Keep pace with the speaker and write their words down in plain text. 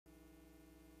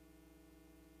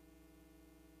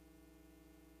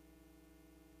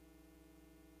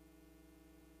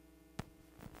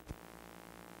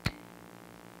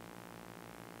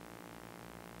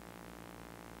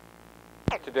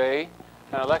today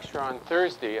and a lecture on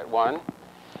Thursday at 1.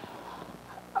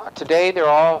 Today,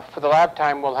 for the lab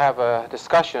time, we'll have a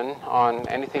discussion on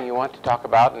anything you want to talk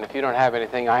about. And if you don't have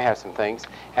anything, I have some things.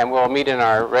 And we'll meet in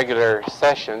our regular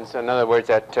sessions, in other words,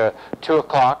 at 2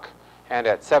 o'clock and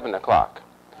at 7 o'clock.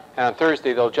 And on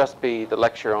Thursday, there'll just be the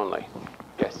lecture only.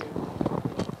 Yes?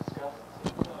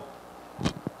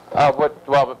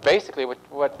 Well, basically,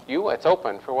 it's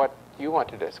open for what you want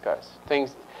to discuss.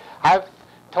 I've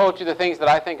told you the things that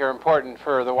I think are important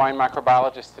for the wine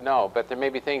microbiologist to know, but there may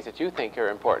be things that you think are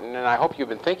important, and I hope you've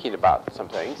been thinking about some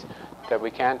things that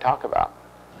we can talk about.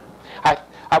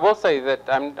 I will say that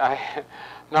I'm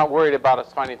not worried about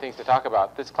us finding things to talk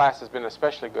about. This class has been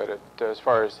especially good at, as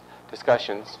far as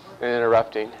discussions and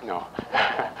interrupting. No,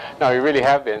 no, you really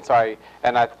have been. So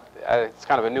it's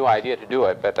kind of a new idea to do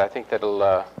it, but I think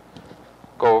that'll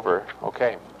go over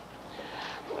okay.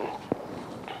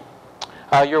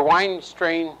 Your wine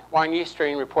yeast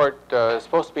strain report is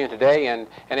supposed to be in today, and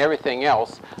everything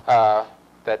else that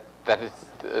is,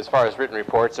 as far as written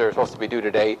reports, are supposed to be due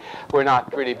today. We're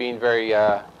not really being very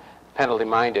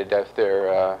penalty-minded if they're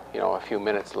a few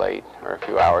minutes late or a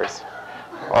few hours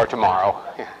or tomorrow.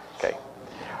 Okay.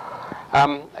 A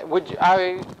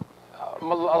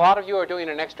lot of you are doing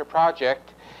an extra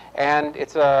project, and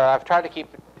I've tried to keep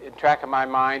in track of my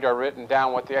mind or written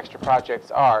down what the extra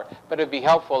projects are, but it would be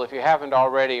helpful if you haven't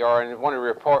already, or in one of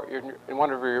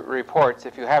your reports,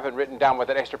 if you haven't written down what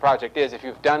that extra project is, if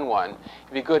you've done one,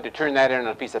 it'd be good to turn that in on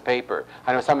a piece of paper.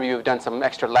 I know some of you have done some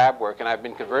extra lab work, and I've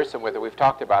been conversing with it. We've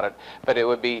talked about it, but it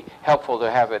would be helpful to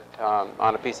have it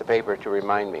on a piece of paper to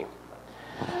remind me.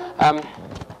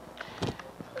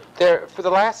 For the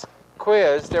last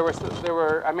quiz,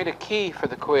 I made a key for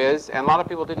the quiz, and a lot of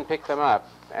people didn't pick them up.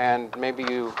 And maybe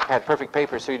you had perfect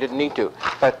paper, so you didn't need to.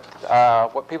 But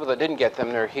what people that didn't get them,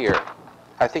 they're here.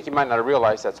 I think you might not have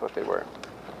realized that's what they were.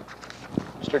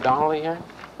 Mr. Donnelly here?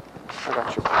 I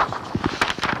got your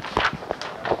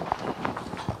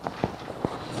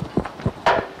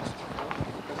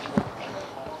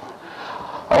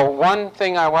Oh, one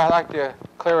thing I'd like to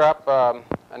clear up,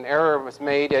 an error was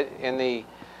made in the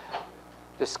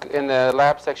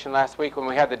lab section last week when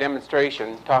we had the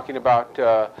demonstration talking about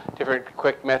different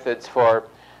quick methods for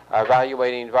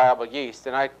evaluating viable yeast.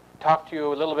 And I talked to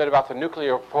you a little bit about the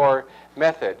nuclear pore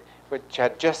method, which I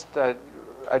just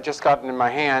gotten in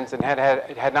my hands and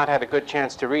had not had a good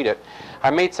chance to read it. I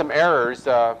made some errors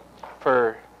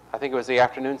for, I think it was the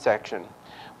afternoon section.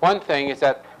 One thing is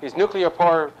that these nuclear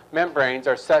pore membranes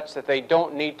are such that they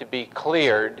don't need to be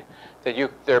cleared, that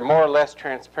they're more or less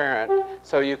transparent,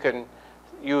 so you can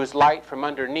use light from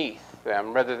underneath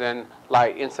them rather than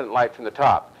instant light from the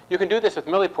top. You can do this with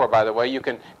millipore, by the way. You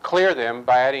can clear them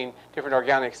by adding different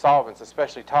organic solvents,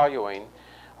 especially toluene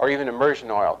or even immersion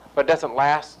oil, but it doesn't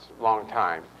last a long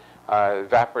time.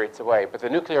 Evaporates away. But the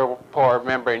nuclear pore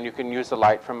membrane, you can use the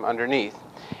light from underneath.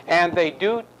 And they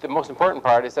do, the most important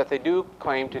part is that they do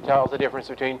claim to tell the difference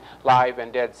between live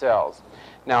and dead cells.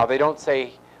 Now, they don't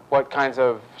say what kinds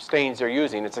of stains they're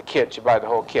using. It's a kit. You buy the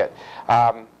whole kit.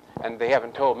 And they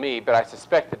haven't told me, but I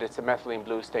suspect that it's a methylene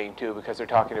blue stain too, because they're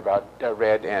talking about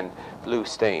red and blue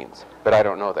stains. But I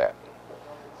don't know that.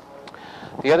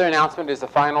 The other announcement is the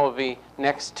final will be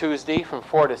next Tuesday from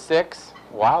 4 to 6.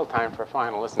 Wild time for a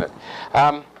final, isn't it?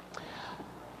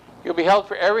 You'll be held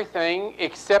for everything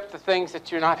except the things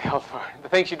that you're not held for. The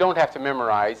things you don't have to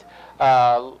memorize,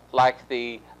 like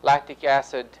the lactic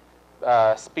acid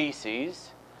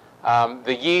species,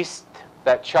 the yeast,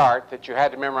 that chart that you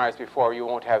had to memorize before. You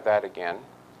won't have that again.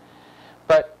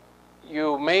 But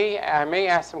I may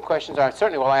ask some questions. I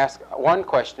certainly will ask one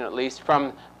question at least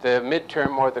from the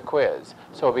midterm or the quiz.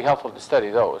 So it'll be helpful to study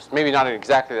those. Maybe not in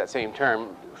exactly that same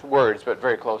words, but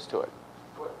very close to it.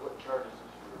 What chart is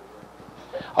this you're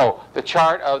referring to? Oh, the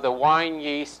chart of the wine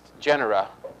yeast genera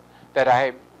that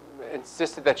I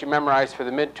insisted that you memorize for the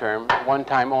midterm, one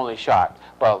time only shot.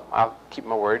 Well, I'll keep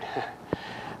my word.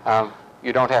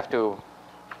 You don't have to.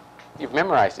 You've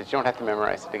memorized it. You don't have to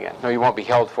memorize it again. No, you won't be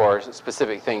held for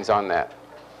specific things on that.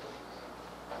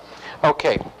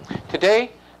 Okay.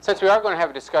 Today, since we are going to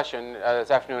have a discussion this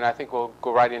afternoon, I think we'll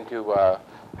go right into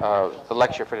the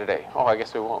lecture for today. Oh, I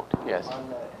guess we won't. Yes. On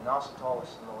the inositol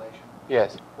assimilation,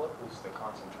 yes. What was the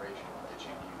concentration that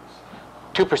you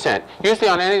used? 2%. Usually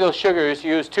on any of those sugars,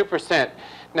 you use 2%.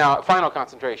 Now, final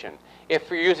concentration.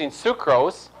 If you're using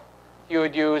sucrose, you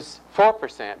would use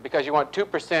 4% because you want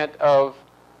 2% of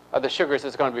the sugars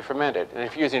that's going to be fermented. And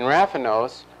if you're using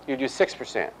raffinose, you'd use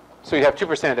 6%. So you'd have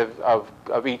 2%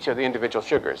 of each of the individual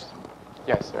sugars.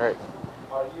 Yes, all right.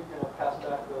 Are you going to pass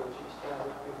back those yeast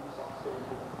standard figures?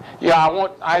 Yeah,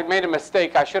 I made a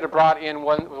mistake. I should have brought in the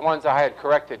ones I had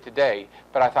corrected today,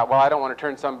 but I thought, well, I don't want to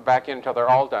turn some back in until they're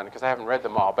all done because I haven't read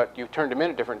them all. But you've turned them in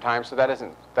at different times, so that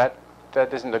isn't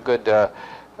a good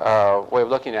way of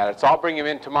looking at it. So I'll bring them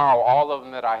in tomorrow, all of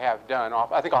them that I have done.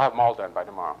 I think I'll have them all done by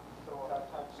tomorrow. So we'll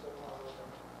have time to study one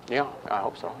of them. Yeah, I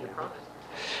hope so.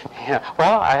 Yeah.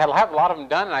 Well, I'll have a lot of them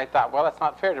done, and I thought, well, that's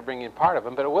not fair to bring in part of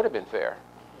them, but it would have been fair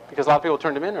because a lot of people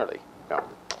turned them in early. No.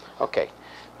 Okay.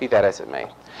 Be that as it may.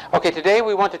 Okay, today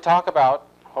we want to talk about,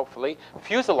 hopefully,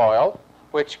 fusel oil,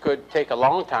 which could take a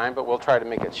long time, but we'll try to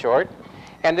make it short.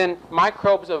 And then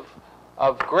microbes of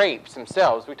grapes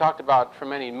themselves. We talked about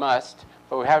fermenting must,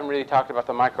 but we haven't really talked about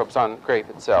the microbes on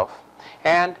grape itself.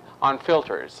 And on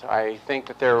filters. I think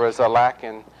that there was a lack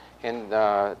in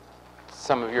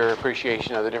some of your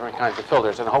appreciation of the different kinds of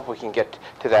filters, and I hope we can get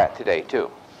to that today,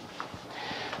 too.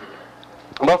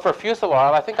 Well, for fusel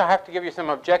oil, I think I have to give you some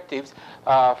objectives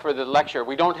for the lecture.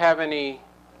 We don't have any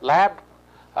lab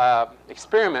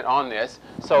experiment on this,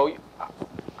 so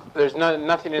there's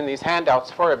nothing in these handouts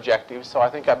for objectives, so I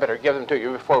think I better give them to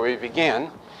you before we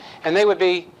begin. And they would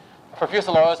be, for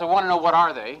fusel oils, I want to know what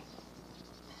are they.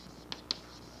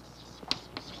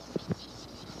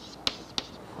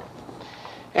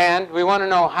 And we want to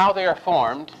know how they are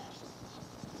formed.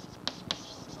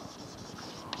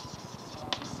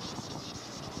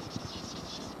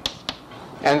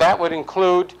 And that would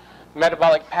include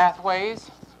metabolic pathways,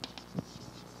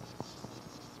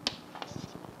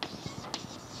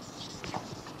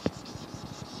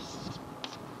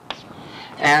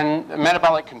 and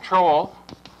metabolic control,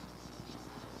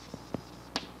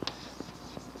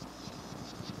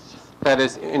 that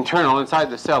is internal inside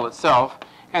the cell itself,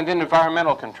 and then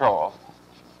environmental control,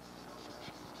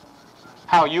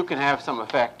 how you can have some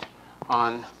effect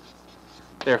on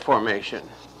their formation.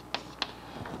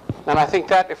 And I think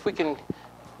that if we can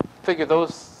figure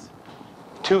those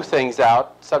two things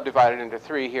out, subdivided into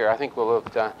three here, I think we'll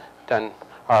have done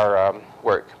our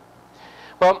work.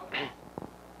 Well,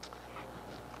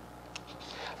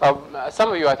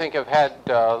 some of you, I think, have had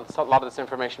a lot of this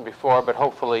information before, but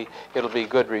hopefully it'll be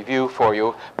good review for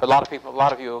you. But a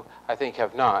lot of you, I think,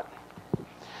 have not.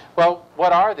 Well,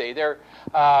 what are they? They're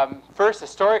first,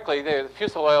 historically, the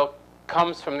fusel oil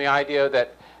comes from the idea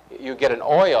that you get an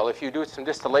oil. If you do some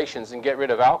distillations and get rid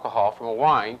of alcohol from a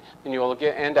wine, then you will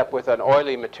end up with an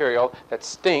oily material that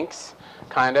stinks,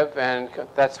 kind of, and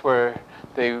that's where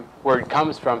the word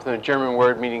comes from the German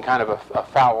word meaning kind of a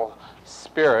foul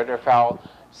spirit or foul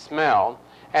smell.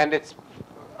 And it's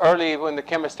early when the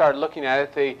chemists started looking at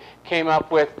it, they came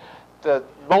up with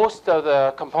most of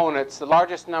the components, the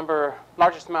largest amount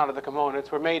of the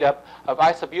components were made up of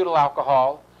isobutyl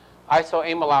alcohol,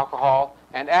 isoamyl alcohol,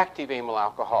 and active amyl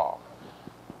alcohol.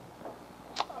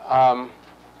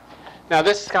 Now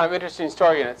this is kind of an interesting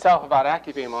story in itself about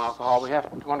active amyl alcohol. We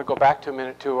want to go back to a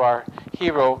minute to our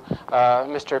hero,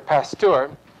 Mr. Pasteur.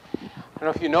 I don't know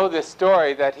if you know this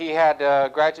story, that he had a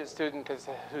graduate student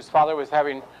whose father was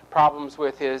having problems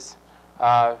with his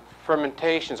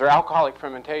fermentations, or alcoholic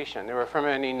fermentation. They were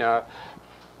fermenting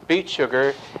beet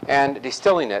sugar and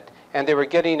distilling it, and they were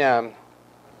getting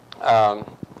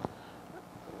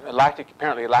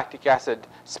apparently lactic acid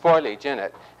spoilage in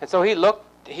it. And so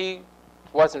he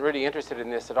wasn't really interested in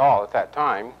this at all at that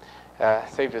time.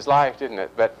 Saved his life, didn't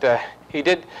it? But he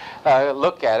did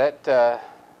look at it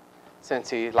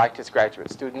since he liked his graduate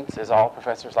students, as all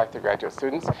professors like their graduate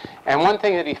students. And one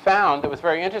thing that he found that was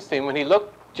very interesting, when he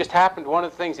looked, one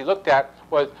of the things he looked at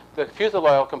was the fusel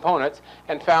oil components,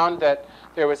 and found that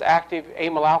there was active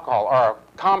amyl alcohol, or a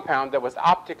compound that was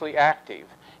optically active.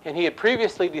 And he had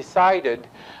previously decided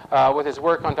with his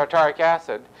work on tartaric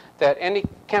acid that any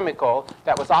chemical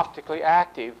that was optically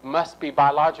active must be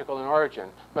biological in origin,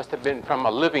 must have been from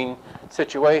a living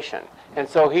situation. And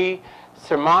so he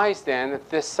surmised then that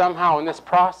this somehow in this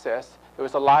process, it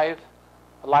was a live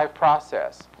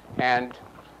process. And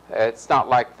it's not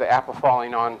like the apple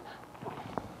falling on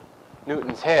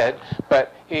Newton's head,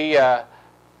 but he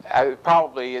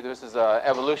probably this is an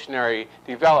evolutionary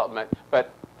development,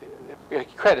 but he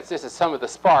credits this as some of the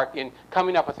spark in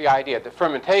coming up with the idea that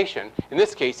fermentation, in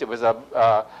this case it was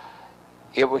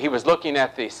he was looking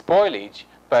at the spoilage,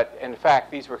 but in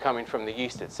fact these were coming from the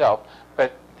yeast itself.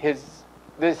 But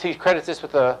he credits this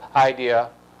with the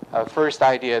first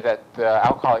idea that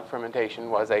alcoholic fermentation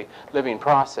was a living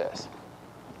process.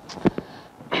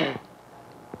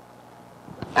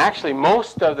 Actually,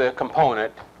 most of the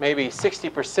component, maybe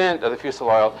 60% of the fusel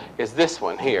oil, is this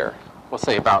one here. We'll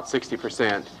say about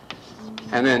 60%.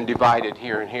 And then divided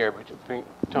here and here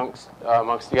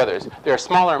amongst the others. There are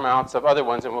smaller amounts of other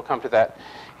ones, and we'll come to that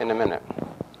in a minute.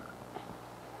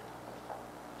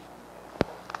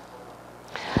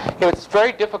 It's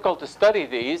very difficult to study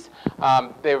these.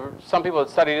 Some people have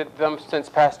studied them since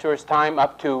Pasteur's time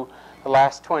up to the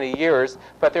last 20 years,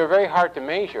 but they're very hard to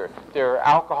measure. They're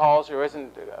alcohols. There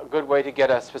isn't a good way to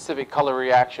get a specific color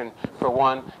reaction for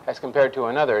one as compared to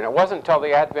another. And it wasn't until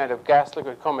the advent of gas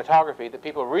liquid chromatography that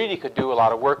people really could do a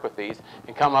lot of work with these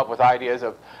and come up with ideas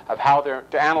of how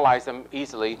to analyze them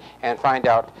easily and find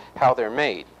out how they're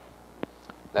made,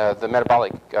 the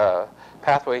metabolic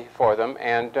pathway for them,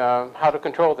 and how to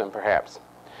control them, perhaps.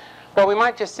 Well, we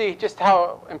might just see just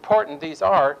how important these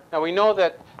are. Now, we know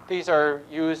that these are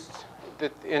used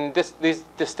these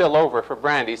distill over for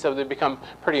brandy, so they become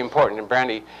pretty important in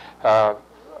brandy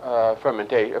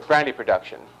fermentation, brandy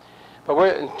production. But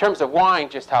in terms of wine,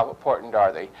 just how important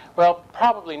are they? Well,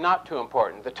 probably not too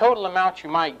important. The total amount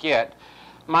you might get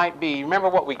might be, remember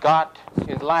what we got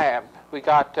in lab? We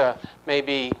got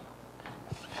maybe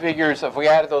figures of, we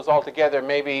added those all together,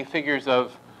 maybe figures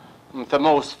of the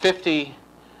most 50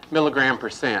 milligram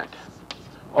 %,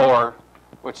 or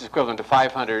which is equivalent to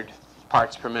 500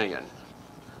 parts per million.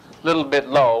 A little bit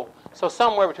low. So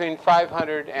somewhere between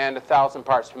 500 and 1,000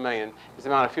 parts per million is the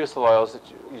amount of fusel oils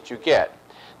that you get.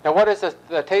 Now, what is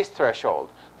the taste threshold?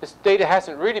 This data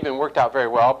hasn't really been worked out very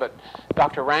well, but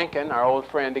Dr. Rankin, our old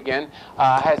friend again,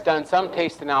 has done some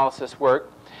taste analysis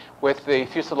work with the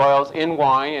fusel oils in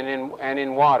wine and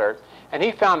in water. And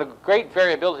he found a great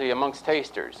variability amongst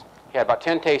tasters. He had about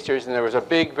 10 tasters, and there was a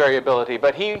big variability.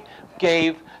 But he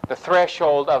gave the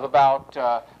threshold of about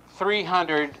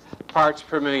 300 parts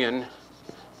per million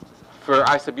for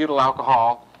isobutyl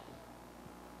alcohol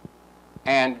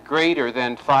and greater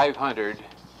than 500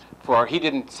 for, he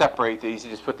didn't separate these, he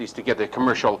just put these together,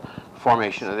 commercial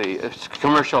formation of the,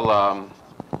 commercial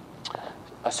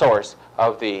a source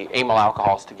of the amyl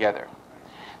alcohols together.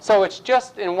 So it's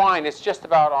just, in wine, it's just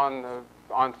about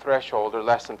on threshold or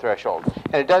less than threshold.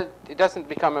 And it doesn't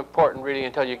become important really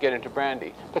until you get into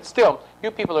brandy. But still,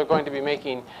 you people are going to be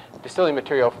making distilling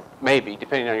material, maybe,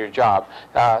 depending on your job.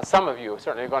 Some of you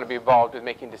certainly are going to be involved with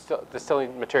making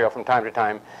distilling material from time to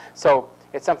time. So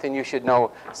it's something you should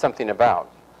know something about.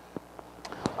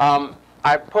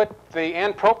 I put the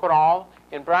N-propanol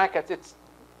in brackets. It's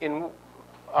in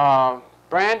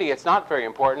brandy, it's not very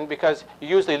important because you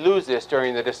usually lose this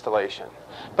during the distillation.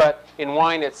 But in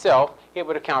wine itself, it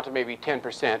would account to maybe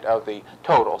 10% of the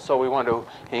total. So we want to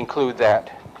include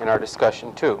that in our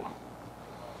discussion too.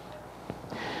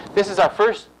 This is our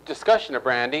first discussion of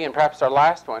brandy and perhaps our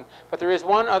last one. But there is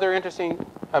one other interesting,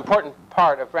 important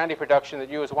part of brandy production that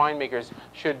you as winemakers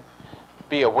should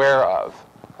be aware of.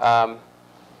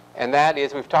 And that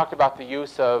is, we've talked about the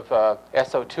use of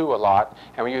SO2 a lot,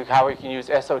 and how we can use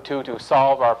SO2 to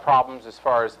solve our problems as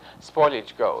far as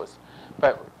spoilage goes.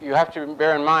 But you have to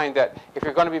bear in mind that if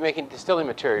you're going to be making distilling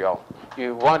material,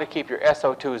 you want to keep your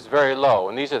SO2s very low.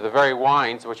 And these are the very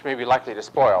wines which may be likely to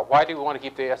spoil. Why do we want to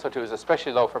keep the SO2s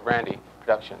especially low for brandy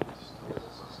production?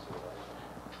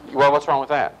 Well, what's wrong with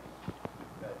that?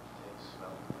 Well,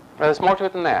 there's more to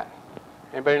it than that.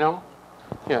 Anybody know?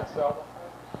 Yeah.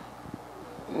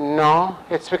 No,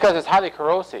 it's because it's highly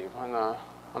corrosive on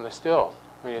the still.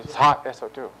 I mean, it's hot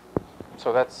SO2.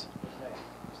 So that's.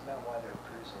 Isn't that why they're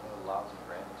producing little lousy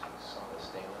brandies with some of the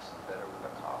stainless and better with the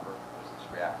copper? Because it's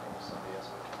reacting with some of the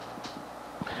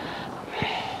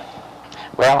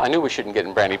SO2? Well, I knew we shouldn't get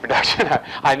in brandy production.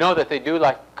 I know that they do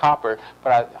like copper,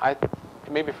 but I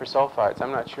maybe for sulfides.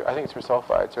 I'm not sure. I think it's for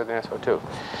sulfides rather than SO2.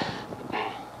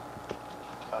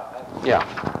 Yeah.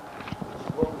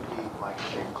 What would be like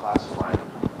classifying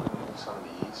some of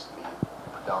the yeast to be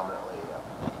predominantly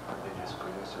prodigious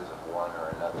producers of one or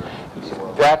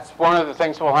another? That's one of the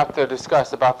things we'll have to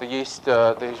discuss about the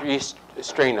yeast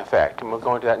strain effect, and we'll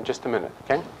go into that in just a minute.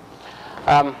 Okay.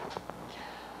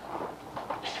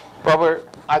 Well,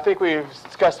 I think we've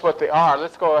discussed what they are.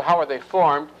 Let's go. How are they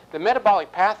formed? The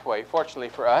metabolic pathway, fortunately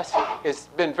for us, has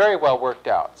been very well worked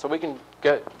out, so we can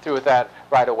get through with that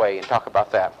right away and talk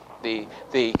about that. The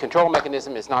control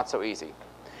mechanism is not so easy.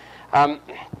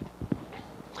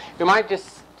 We might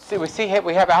just see,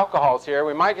 we have alcohols here.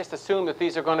 We might just assume that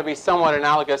these are going to be somewhat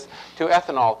analogous to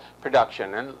ethanol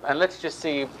production. And let's just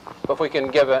see if we can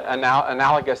give an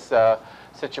analogous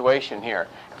situation here.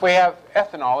 If we have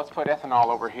ethanol, let's put ethanol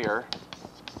over here.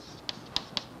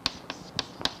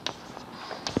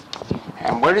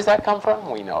 And where does that come from?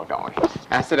 We know, don't we?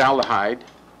 Acetaldehyde.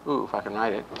 Ooh, if I can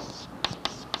write it.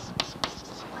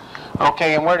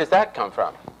 Okay, and where does that come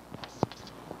from?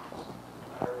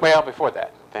 Well, before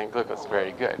that. Thank glucose,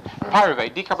 very good.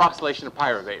 Pyruvate, decarboxylation of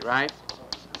pyruvate, right?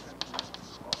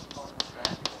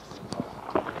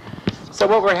 So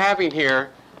what we're having here,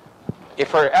 if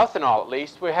for ethanol at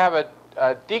least, we have a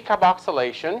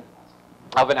decarboxylation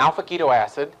of an alpha keto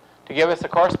acid to give us a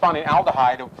corresponding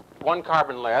aldehyde of 1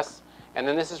 carbon less, and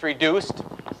then this is reduced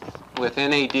with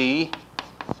NAD to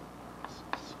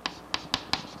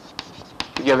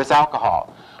give us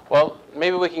alcohol. Well,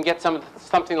 maybe we can get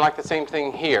something like the same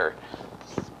thing here.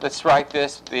 Let's write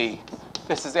this.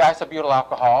 This is the isobutyl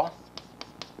alcohol.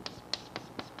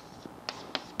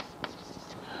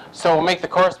 So we'll make the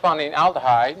corresponding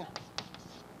aldehyde.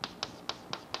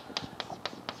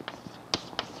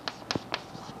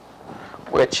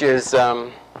 Which is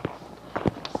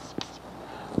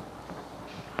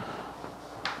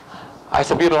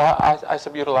isobutyl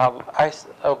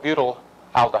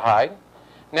aldehyde.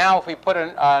 Now if we put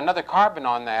another carbon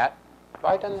on that, have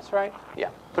I done this right?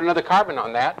 Yeah. Put another carbon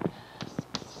on that,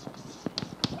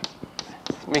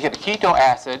 make it a keto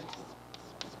acid.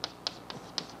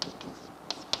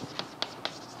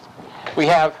 We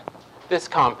have this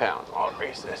compound. I'll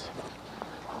erase this.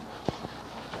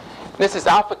 This is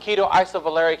alpha keto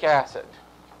isovaleric acid.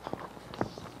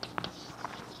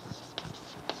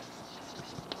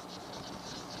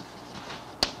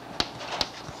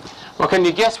 Well, can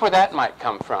you guess where that might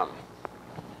come from?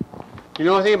 You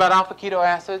know anything about alpha keto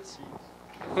acids?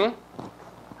 From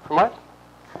what?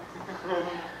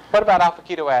 What about alpha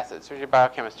keto acids? Where's your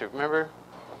biochemistry? Remember?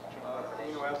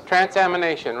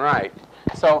 Transamination, right.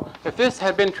 So if this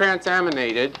had been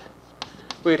transaminated,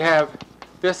 we'd have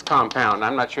this compound.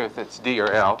 I'm not sure if it's D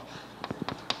or L.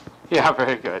 Yeah,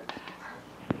 very good.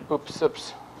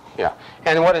 Oops. Yeah.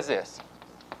 And what is this?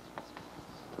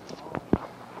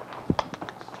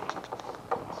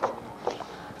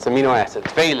 It's amino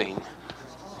acids, valine.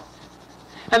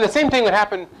 And the same thing would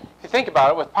happen, if you think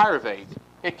about it, with pyruvate.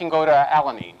 It can go to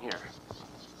alanine here.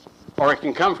 Or it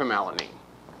can come from alanine.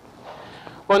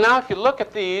 Well, now if you look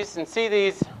at these and see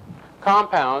these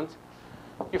compounds,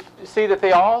 you see that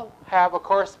they all have a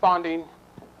corresponding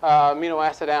amino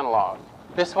acid analog.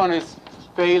 This one is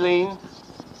valine.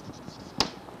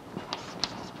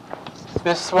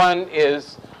 This one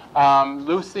is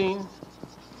leucine.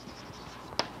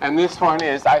 And this one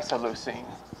is isoleucine.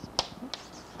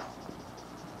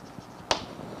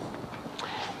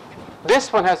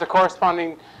 This one has a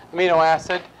corresponding amino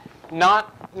acid, not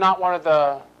one of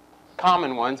the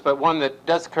common ones, but one that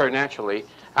does occur naturally,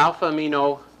 alpha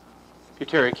amino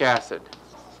butyric acid.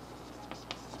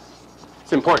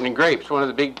 It's important in grapes, one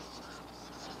of the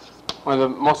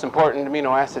most important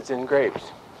amino acids in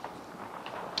grapes,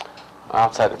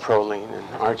 outside of proline and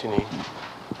arginine.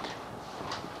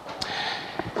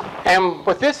 And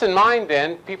with this in mind,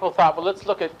 then, people thought, well, let's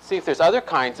see if there's other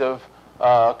kinds of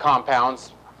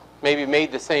compounds maybe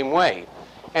made the same way.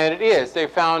 And it is. They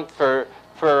found for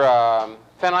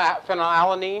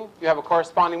phenylalanine, you have a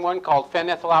corresponding one called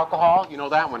phenethyl alcohol. You know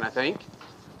that one, I think.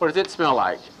 What does it smell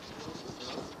like?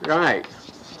 Right.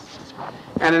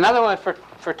 And another one for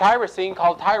tyrosine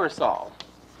called tyrosol.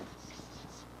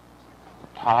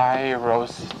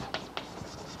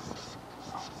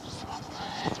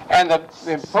 And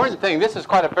the important thing, this is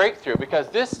quite a breakthrough, because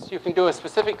this you can do a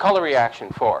specific color reaction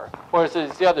for, whereas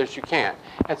the others you can't.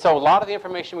 And so a lot of the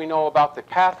information we know about the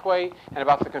pathway and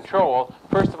about the control,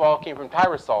 first of all, came from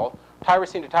tyrosine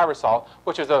to tyrosol,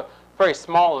 which is a very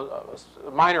small,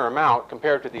 minor amount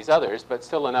compared to these others, but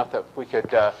still enough that we could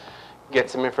get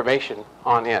some information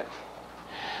on it.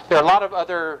 There are a lot of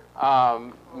other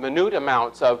minute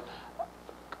amounts of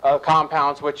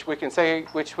compounds which we can say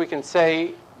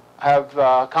have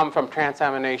come from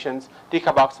transaminations,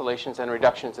 decarboxylations, and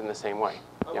reductions in the same way.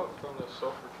 How about from the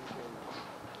sulfur-containing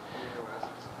amino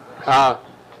acids?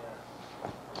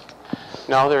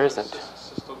 No, there isn't.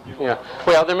 Yeah.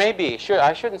 Well, there may be. Sure,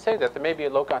 I shouldn't say that. There may be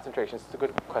at low concentrations. It's a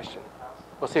good question.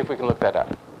 We'll see if we can look that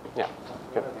up. Yeah.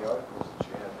 One of the articles that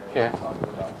you had there, talking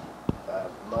about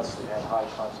must have high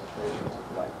concentrations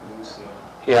of like leucine.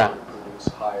 Yeah. Produce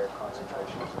higher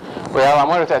concentrations. Well, I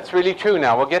wonder if that's really true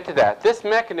now. We'll get to that. This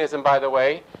mechanism, by the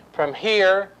way, from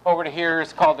here over to here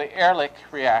is called the Ehrlich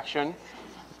reaction,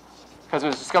 because it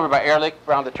was discovered by Ehrlich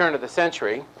around the turn of the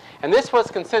century. And this was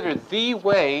considered the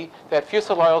way that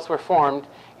fusel oils were formed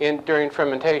during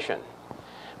fermentation.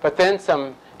 But then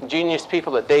some ingenious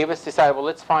people at Davis decided, well,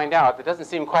 let's find out. It doesn't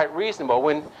seem quite reasonable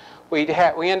when we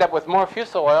end up with more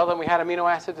fusel oil than we had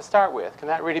amino acid to start with. Can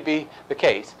that really be the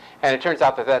case? And it turns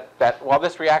out that while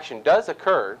this reaction does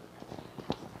occur,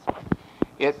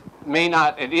 it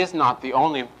is not the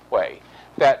only way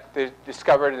that they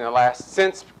discovered in the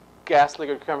since gas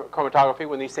liquid chromatography,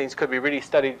 when these things could be really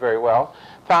studied very well,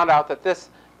 found out that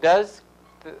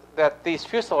that these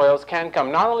fusel oils can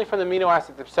come not only from the amino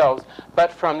acids themselves,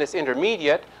 but from this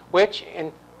intermediate, which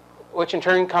in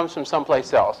turn comes from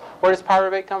someplace else. Where does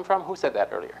pyruvate come from? Who said that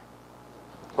earlier?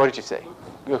 What did you say?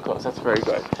 Glucose. That's very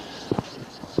good.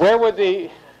 Where would the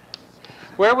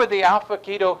alpha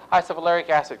keto isovaleric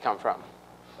acid come from?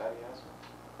 Fatty acid?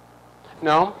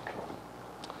 No,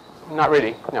 not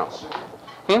really. No.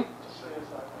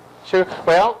 Sugar.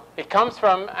 Well, it comes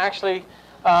from actually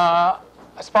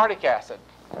aspartic acid.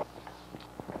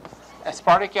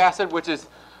 Aspartic acid, which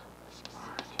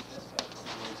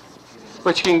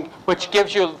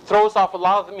throws off a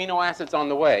lot of amino acids on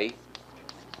the way,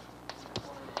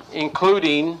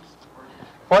 including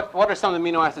what are some of the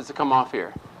amino acids that come off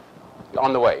here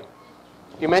on the way?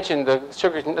 You mentioned the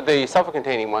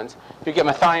sulfur-containing ones. You get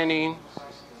methionine,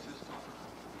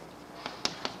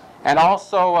 and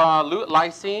also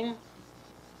lysine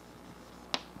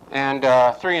and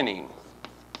threonine.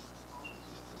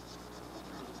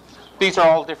 These are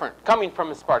all different, coming from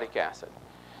aspartic acid.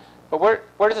 But where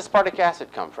does aspartic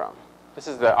acid come from? This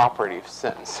is the operative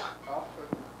sentence.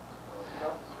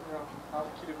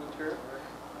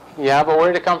 Yeah, but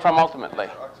where did it come from ultimately?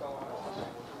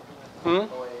 It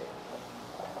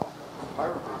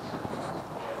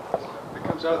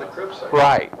comes out of the Krebs cycle.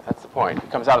 Right, that's the point.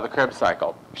 It comes out of the Krebs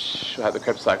cycle. We'll have the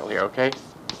Krebs cycle here, okay?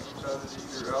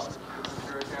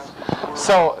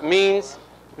 So it means,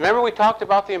 remember we talked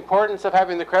about the importance of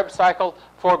having the Krebs cycle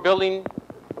for building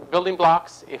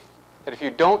blocks. If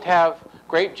you don't have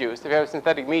grape juice, if you have a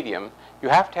synthetic medium, you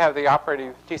have to have the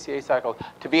operative TCA cycle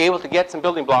to be able to get some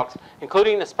building blocks,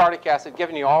 including aspartic acid,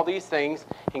 giving you all these things,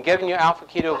 and giving you alpha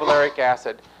ketovaleric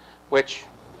acid, which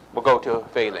will go to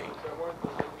valine.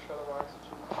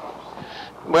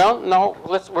 Well, no,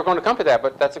 we're going to come to that,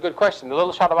 but that's a good question. The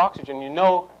little shot of oxygen,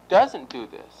 doesn't do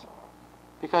this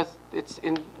because it's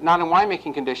not in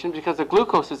winemaking conditions, because the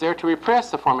glucose is there to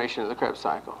repress the formation of the Krebs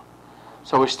cycle.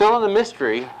 So we're still in the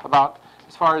mystery about,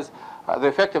 as far as the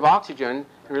effect of oxygen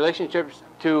in relationship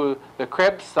to the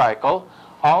Krebs cycle.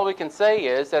 All we can say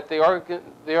is that the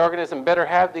organism better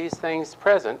have these things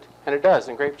present, and it does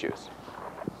in grape juice,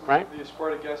 right? The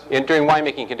aspartic acid. During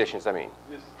winemaking conditions, I mean.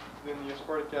 Then the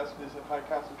aspartic acid is in high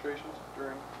concentrations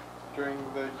during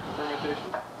the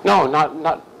fermentation? No,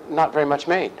 not very much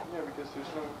made. Yeah, because there's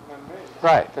none made.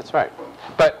 Right, that's right.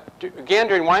 But again,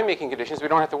 during winemaking conditions, we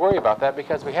don't have to worry about that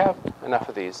because we have enough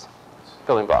of these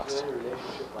building blocks. Is there any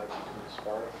relationship like between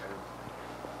aspartic and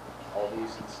all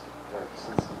these, since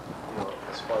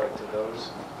aspartic to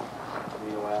those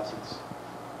amino acids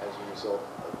as a result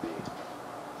of the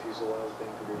fusel oils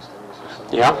being produced?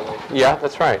 Yeah,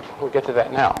 that's right. We'll get to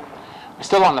that now. We're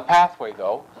still on the pathway,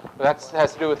 though. But that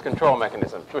has to do with control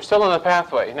mechanisms. We're still on the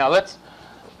pathway. Now let's.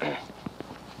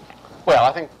 Well,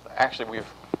 I think actually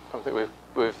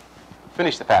we've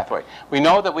finished the pathway. We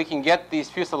know that we can get these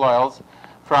fusel oils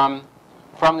from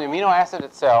the amino acid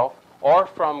itself, or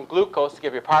from glucose to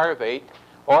give you pyruvate,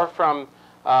 or from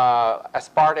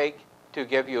aspartate to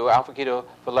give you alpha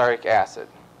ketovaleric acid.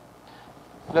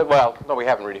 Well, no, we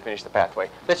haven't really finished the pathway.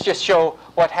 Let's just show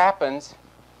what happens,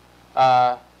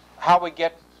 how we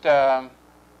get. Well,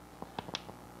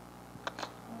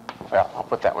 I'll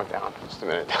put that one down just a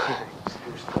minute.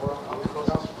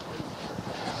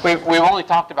 We've only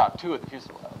talked about 2 of the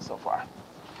fusel oils so far.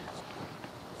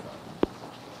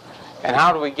 And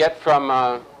how do we get from,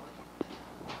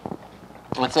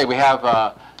 let's say we have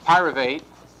pyruvate,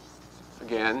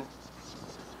 again.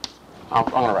 I'm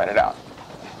going to write it out.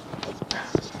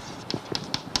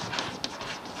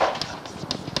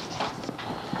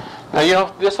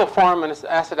 Now, this will form an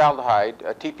acetaldehyde,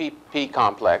 a TPP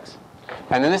complex.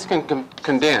 And then this can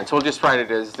condense. We'll just write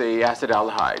it as the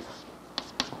acetaldehyde.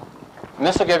 And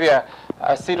this will give you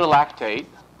acetolactate.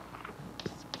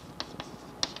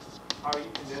 How are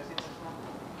you condensing this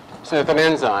now? So it's an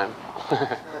enzyme.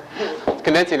 It's a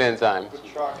condensing enzyme. With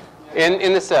chalk.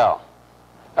 In the cell.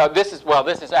 This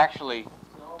is actually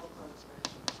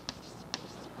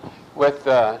with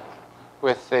the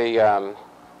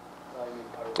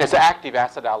it's an active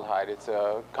acetaldehyde. It's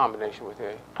a combination with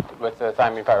the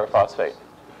thymine pyrophosphate.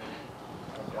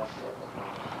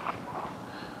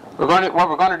 What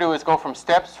we're going to do is go from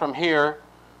steps from here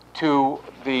to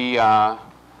the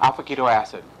alpha keto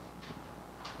acid.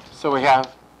 So we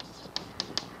have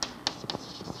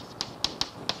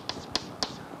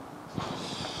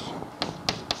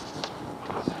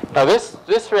now this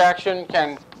reaction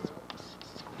can.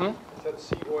 Is that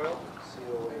sea oil?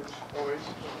 OH.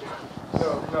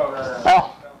 No.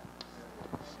 Oh,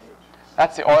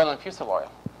 that's the oil and fusel oil.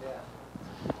 Yeah.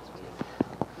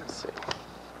 Let's see.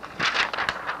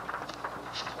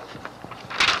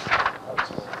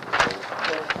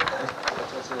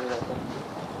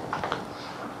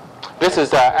 This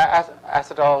is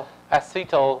acetyl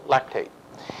lactate.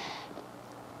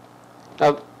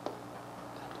 Now,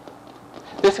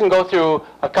 This can go through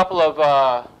a couple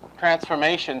of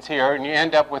transformations here, and you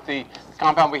end up with the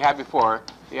compound we had before,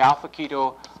 the alpha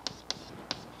keto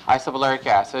isovaleric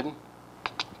acid.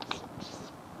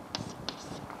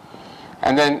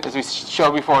 And then, as we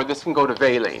showed before, this can go to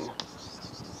valine.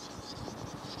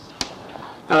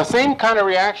 Now, the same kind of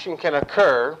reaction can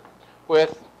occur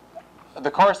with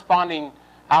the corresponding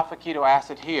alpha keto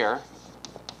acid here,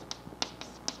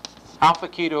 alpha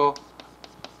keto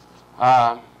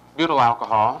butyl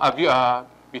alcohol,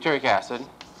 butyric acid,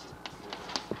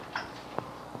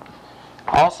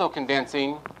 also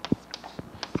condensing,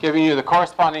 giving you the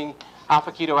corresponding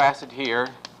alpha keto acid here,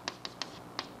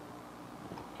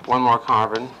 one more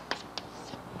carbon,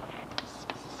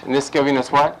 and this giving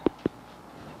us what?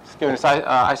 It's giving us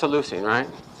isoleucine, right?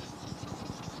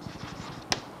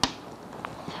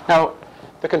 Now,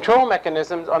 the control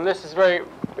mechanisms on this is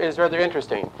rather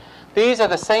interesting. These are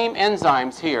the same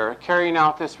enzymes here carrying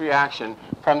out this reaction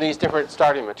from these different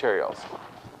starting materials.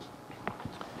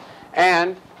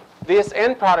 And this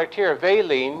end product here,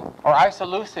 valine or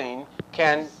isoleucine,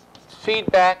 can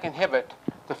feedback inhibit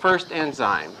the first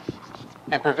enzyme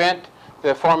and prevent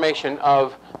the formation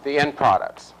of the end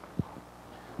products.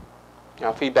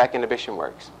 Now, feedback inhibition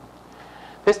works.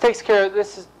 This takes care of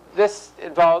this is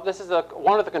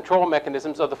one of the control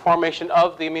mechanisms of the formation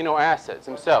of the amino acids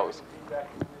themselves.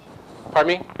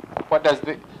 Pardon me? What does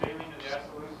the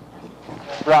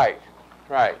right.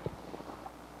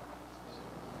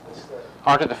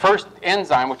 Onto the first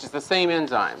enzyme, which is the same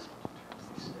enzyme.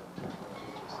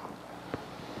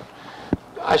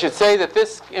 I should say that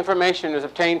this information is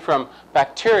obtained from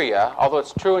bacteria, although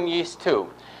it's true in yeast too.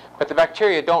 But the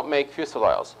bacteria don't make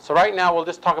fusiloils. So right now we'll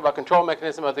just talk about control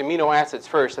mechanism of the amino acids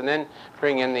first, and then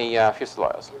bring in the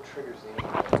fusiloils. What triggers the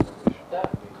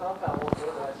That compound won't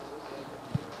utilize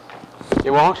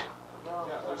It won't?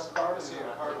 Yeah, there's pharmacy and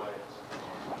hardware.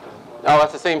 Oh,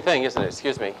 that's the same thing, isn't it?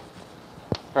 Excuse me.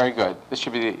 Very good. This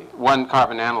should be the one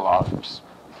carbon analog.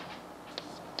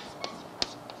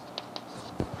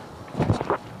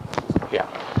 Yeah.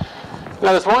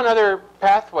 Now there's one other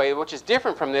pathway which is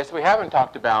different from this we haven't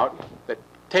talked about that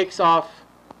takes off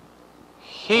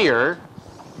here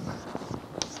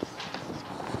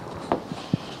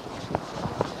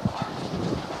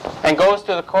and goes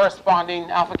to the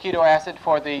corresponding alpha keto acid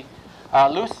for the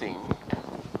leucine.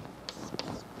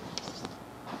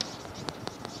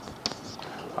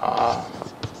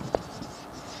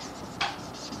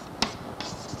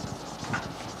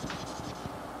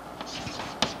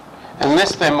 And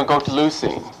this then will go to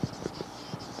leucine.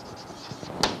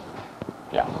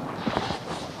 Yeah.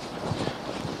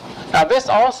 Now this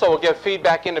also will give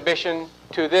feedback inhibition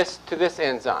to this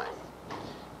enzyme.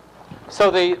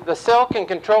 So the cell can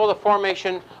control the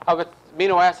formation of its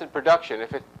amino acid production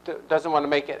if it doesn't want to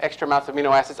make extra amounts of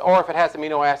amino acids, or if it has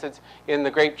amino acids in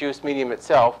the grape juice medium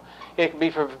itself. It can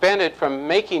be prevented from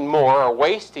making more or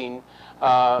wasting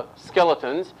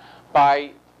skeletons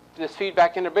by this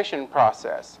feedback inhibition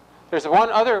process. There's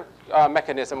one other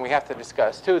mechanism we have to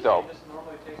discuss too, though. This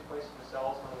normally takes place in the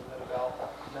cells when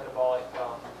the metabolic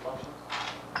functions.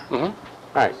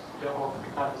 Mm-hmm. Right. Don't go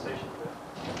for condensation.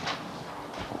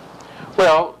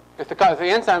 Well, if the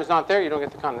enzyme is not there, you don't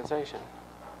get the condensation.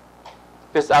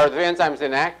 The enzyme is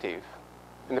inactive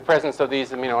in the presence of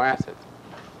these amino acids.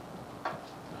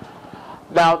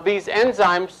 Now, these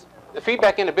enzymes, the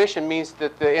feedback inhibition means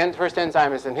that the first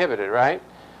enzyme is inhibited, right?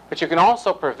 But you can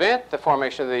also prevent the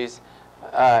formation of these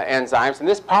enzymes, and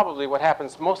this is probably what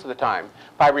happens most of the time,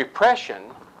 by repression,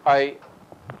 by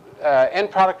end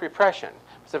product repression.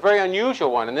 It's a very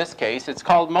unusual one in this case. It's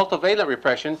called multivalent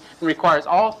repression and requires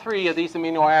all three of these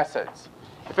amino acids.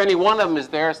 If any one of them is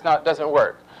there, it doesn't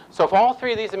work. So if all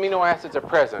three of these amino acids are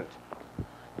present,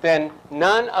 then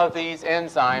none of these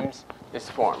enzymes is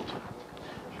formed.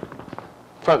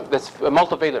 From this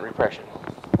multivalent repression.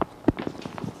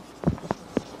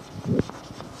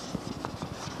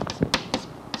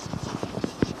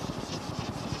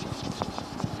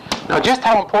 Now, just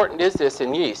how important is this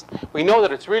in yeast? We know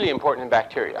that it's really important in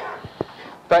bacteria.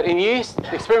 But in yeast,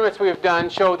 the experiments we have done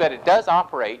show that it does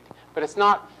operate, but it's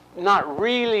not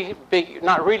really big,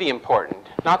 not really important.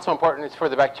 Not so important as for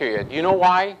the bacteria. Do you know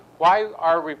why? Why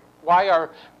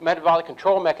are metabolic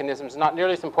control mechanisms not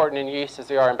nearly as important in yeast as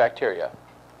they are in bacteria?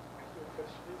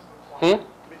 Because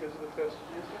of the fastidious?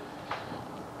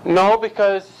 No,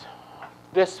 because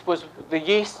this was the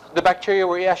yeast, the bacteria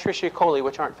were Escherichia coli,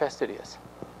 which aren't fastidious.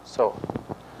 So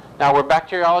now we're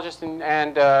bacteriologists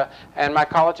and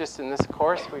mycologists in this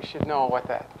course. We should know what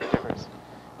that difference.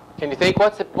 Can you think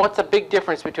what's a big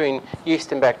difference between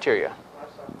yeast and bacteria?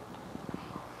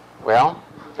 Well,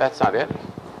 that's not it.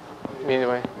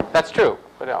 Anyway, that's true.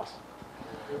 What else?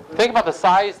 Think about the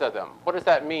size of them. What does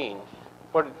that mean?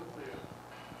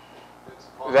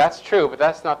 That's true, but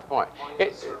that's not the point.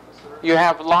 You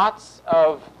have lots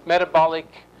of metabolic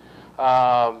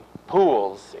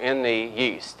pools in the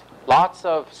yeast. Lots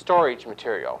of storage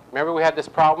material. Remember we had this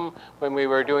problem when we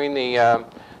were doing the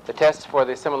tests for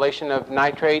the assimilation of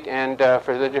nitrate and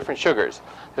for the different sugars.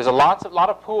 There's a lot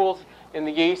of pools in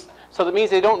the yeast, so that means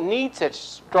they don't need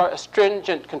such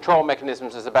stringent control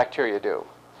mechanisms as the bacteria do.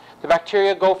 The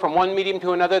bacteria go from one medium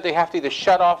to another. They have to either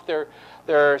shut off their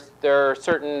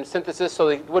certain synthesis so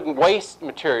they wouldn't waste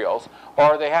materials,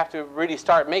 or they have to really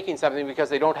start making something because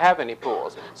they don't have any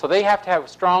pools. So they have to have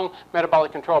strong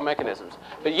metabolic control mechanisms.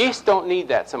 But yeast don't need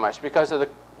that so much because of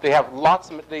they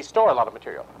store a lot of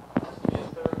material. This is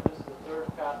the third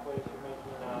pathway to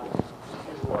making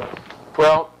fusel oils.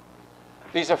 Well,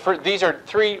 these are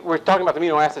three. We're talking about the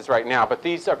amino acids right now, but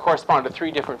these correspond to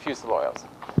 3 different fusel oils.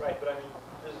 Right, but I mean,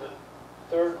 this is the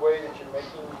third way that you're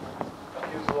making a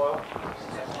fusel oil?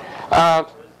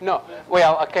 No.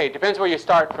 Well, okay. Depends where you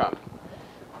start from.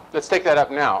 Let's take that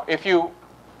up now. The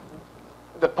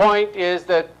point is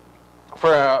that for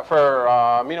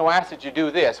amino acids, you do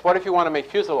this. What if you want to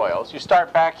make fusel oils? You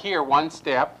start back here one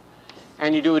step,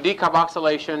 and you do a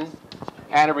decarboxylation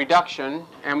and a reduction,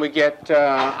 and we get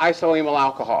isoamyl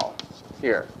alcohol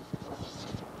here.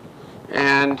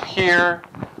 And here,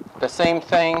 the same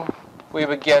thing, we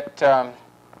would get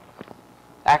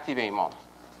active amyl.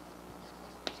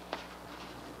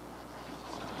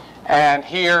 And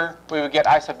here, we would get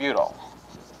isobutyl.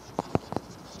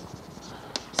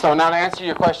 So now to answer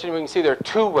your question, we can see there are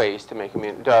 2 ways to make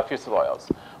fusel oils.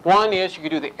 One is you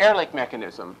could do the Ehrlich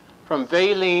mechanism from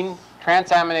valine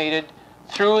transaminated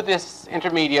through this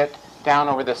intermediate down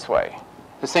over this way.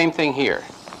 The same thing here.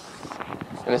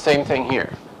 And the same thing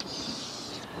here.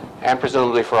 And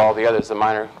presumably for all the others, the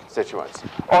minor constituents.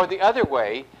 Or the other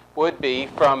way would be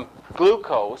from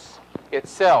glucose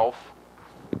itself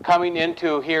coming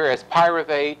into here as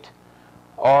pyruvate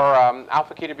or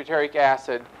alpha-ketobutyric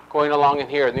acid going along in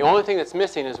here. And the only thing that's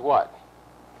missing is what?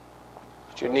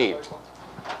 What you need.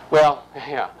 Well,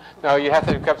 yeah. No, you have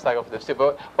to do Krebs cycle for this too.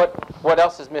 But what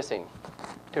else is missing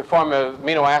to form an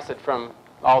amino acid from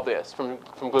all this, from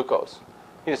glucose?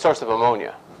 You need a source of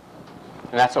ammonia.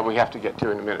 And that's what we have to get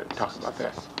to in a minute and talk about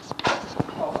that.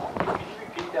 Oh, can you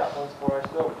repeat that once more? I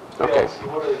still Okay. see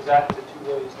what are exactly the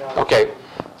 2 ways now. Okay.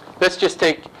 Let's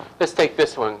take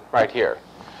this one right here.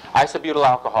 Isobutyl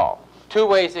alcohol. 2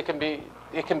 ways it can be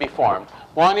formed.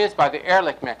 One is by the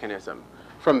Ehrlich mechanism.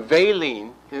 From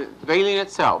valine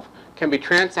itself can be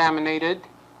transaminated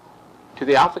to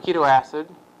the alpha-keto acid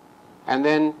and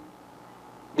then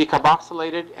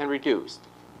decarboxylated and reduced.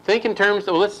 Think in terms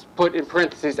of, let's put in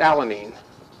parentheses alanine.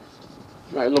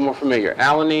 Right, a little more familiar.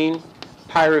 Alanine,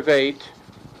 pyruvate,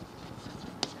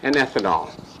 and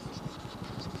ethanol.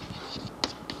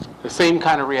 The same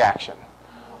kind of reaction.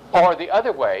 Or the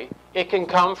other way, it can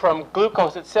come from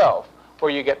glucose itself,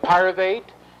 where you get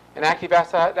pyruvate, an active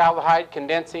acetaldehyde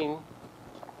condensing,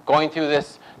 going through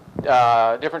this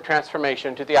different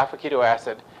transformation to the alpha-keto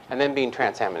acid, and then being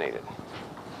transaminated.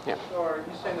 Yeah. So are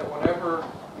you saying that whenever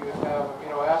you have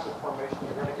amino acid formation,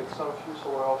 you're going to get some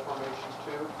fusel oil formation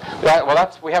too? Well,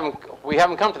 we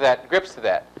haven't come to grips to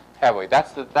that, have we?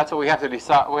 That's what we have to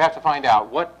decide. We have to find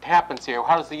out what happens here.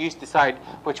 How does the yeast decide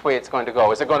which way it's going to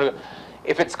go? Is it going to,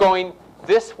 if it's going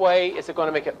this way, is it going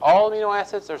to make it all amino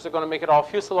acids, or is it going to make it all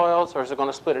fusel oils, or is it going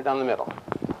to split it down the middle?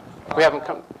 We haven't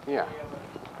come. Yeah.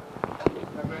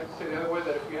 I'm going to say the other way,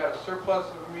 that if you have a surplus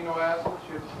of amino acids,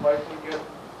 you'd likely get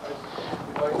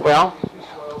Well,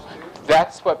 fusel oils too.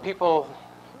 That's what people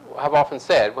have often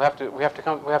said. We have to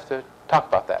talk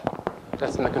about that.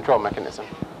 That's in the control mechanism.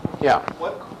 Yeah.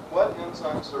 What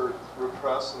enzymes are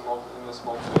repressed in this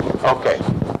multi-valent? Okay.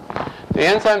 The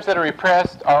enzymes that are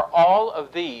repressed are all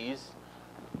of these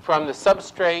from the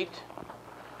substrate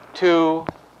to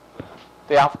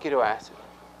the alpha-keto acid.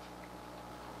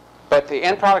 But the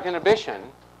end product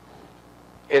inhibition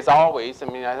is always, I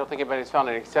mean, I don't think anybody's found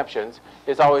any exceptions,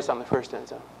 is always on the first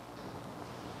enzyme.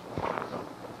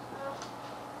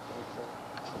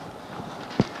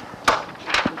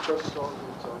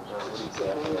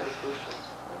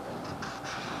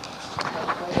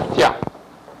 Yeah.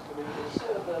 You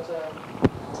said that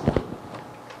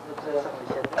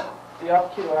the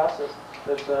alpha-keto acids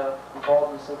that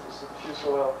involved in the synthesis of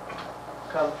fusel oil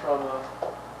comes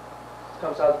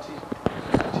out of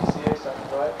TCA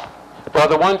second, right? Well,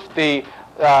 the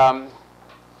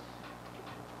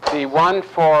one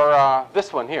for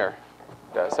this one here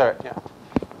does. Sorry, yeah.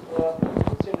 Well,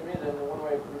 it seemed to me that in one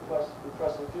way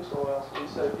repressing fusel oils, you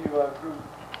said if you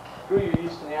grew grew your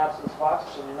yeast in the absence of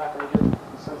oxygen, you're not going to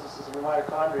get the synthesis of your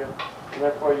mitochondria, and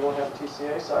therefore you won't have a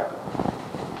TCA cycle.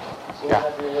 So you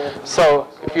have to be aware of the So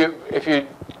if you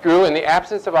grew in the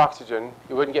absence of oxygen,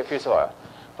 you wouldn't get fusel oil.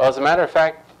 Well, as a matter of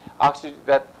fact,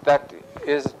 that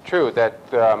is true, that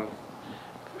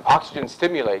oxygen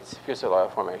stimulates fusel oil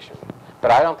formation.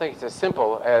 But I don't think it's as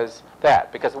simple as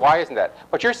that, because why isn't that?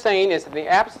 What you're saying is in the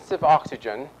absence of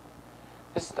oxygen,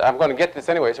 I'm going to get this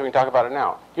anyway, so we can talk about it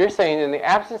now. You're saying in the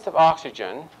absence of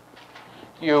oxygen,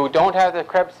 you don't have the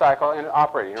Krebs cycle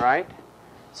operating, right?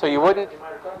 So you wouldn't,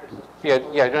 you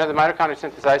don't have the mitochondria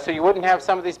synthesized, so you wouldn't have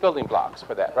some of these building blocks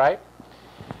for that, right?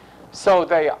 So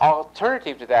the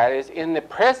alternative to that is in the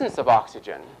presence of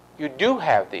oxygen, you do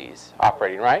have these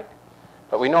operating, right?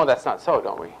 But we know that's not so,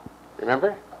 don't we?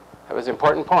 Remember? That was an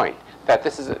important point. That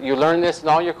this is, you learn this in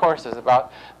all your courses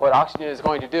about what oxygen is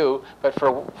going to do, but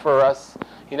for us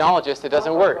enologists, it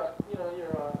doesn't work. You know,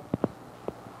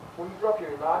 when you grow up your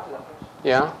inoculums,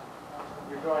 Yeah?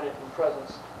 you're growing it in the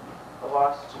presence of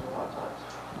oxygen a lot of times.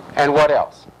 And what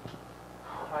else?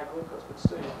 High glucose, but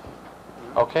still.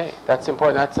 Okay, that's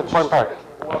important. That's the important part.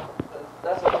 Well,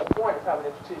 that's the whole point of having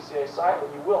a TCA cycle.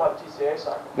 You will have a TCA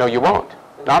cycle. No, you won't.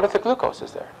 Not if the glucose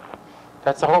is there.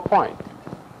 That's the whole point.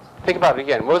 Think about it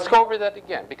again. Well, let's go over that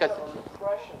again, because You have a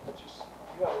repression, but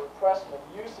you have a repression of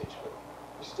usage, but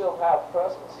you still have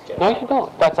presence. no, you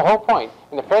don't. That's the whole point.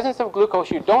 In the presence of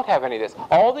glucose, you don't have any of this.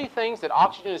 All the things that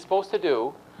oxygen is supposed to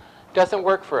do doesn't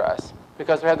work for us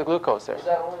because we have the glucose there. Is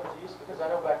that only with yeast? Because I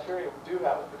know bacteria do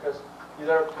have it because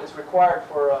it's required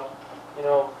for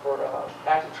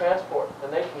active transport,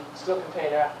 and they can still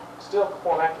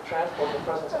perform active transport in the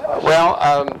presence of oxygen.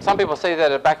 Well, some people say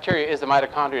that a bacteria is a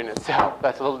mitochondria in itself.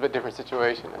 That's a little bit different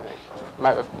situation, I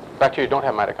think. Bacteria don't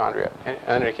have mitochondria in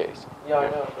any case. Yeah, I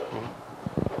know.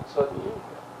 But, so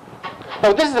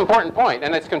No, this is an important point,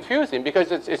 and it's confusing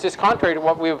because it's just contrary to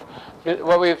what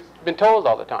we've been told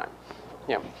all the time.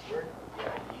 Yeah.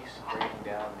 Yeast breaking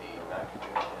down the nitrogen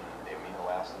and the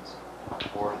amino acids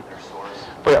for their source.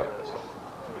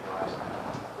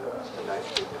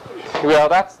 Well,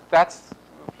 that's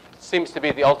seems to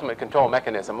be the ultimate control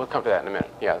mechanism. We'll come to that in a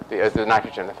minute. Yeah, the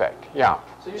nitrogen effect. Yeah.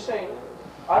 So you're saying,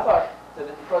 I thought that in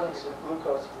the presence of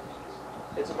glucose,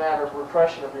 it's a matter of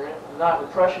repression of not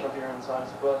repression of your enzymes,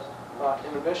 but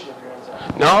inhibition of your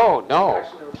enzymes. No.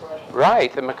 Actually repression.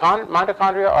 Right. The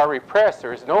mitochondria are repressed.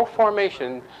 There is no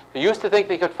formation. They used to think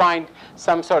they could find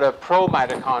some sort of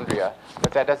pro-mitochondria,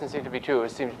 but that doesn't seem to be true.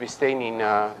 It seems to be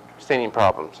staining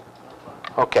problems.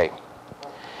 Okay.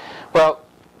 Well,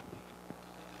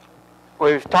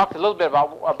 we've talked a little bit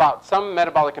about some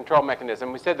metabolic control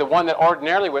mechanism. We said the one that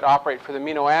ordinarily would operate for the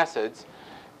amino acids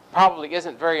probably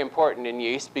isn't very important in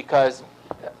yeast because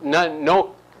none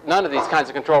of these kinds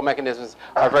of control mechanisms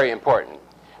are very important.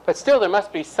 But still, there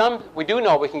must be some. We do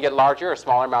know we can get larger or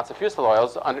smaller amounts of fusel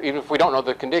oils, even if we don't know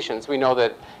the conditions. We know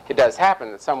that it does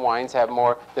happen, that some wines have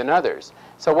more than others.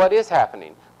 So what is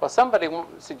happening? Well, somebody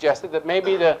suggested that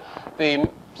maybe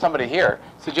somebody here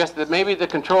suggested that maybe the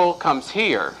control comes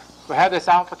here. We have this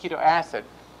alpha keto acid,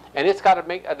 and it's got to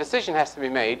make a decision has to be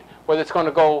made whether it's going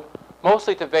to go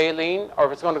mostly to valine or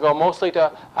if it's going to go mostly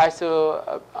to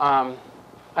isobutyl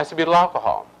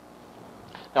alcohol.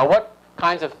 Now, what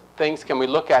kinds of things can we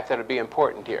look at that would be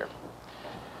important here?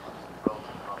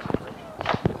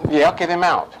 Yeah, okay, the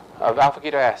amount of alpha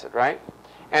keto acid, right?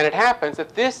 And it happens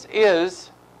that this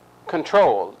is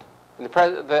controlled. And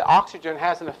the oxygen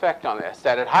has an effect on this,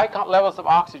 that at high levels of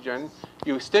oxygen,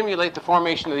 you stimulate the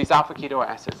formation of these alpha keto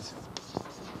acids.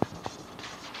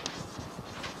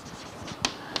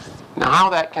 Now, how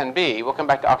that can be, we'll come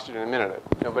back to oxygen in a minute.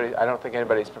 I don't think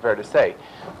anybody's prepared to say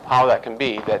how that can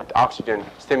be, that oxygen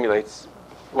stimulates,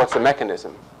 what's the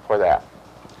mechanism for that.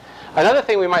 Another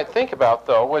thing we might think about,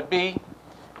 though, would be,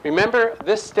 remember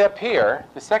this step here,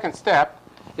 the second step,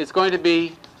 is going to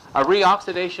be a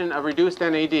reoxidation of reduced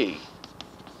NAD.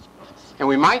 And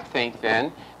we might think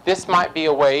then, this might be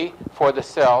a way for the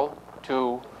cell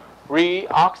to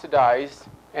reoxidize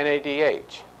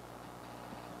NADH.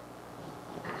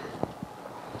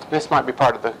 This might be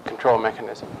part of the control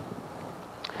mechanism.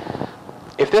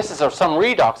 If this is some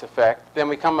redox effect, then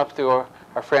we come up to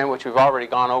our friend, which we've already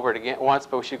gone over it again once,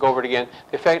 but we should go over it again,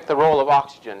 the role of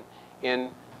oxygen in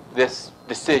this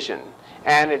decision.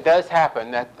 And it does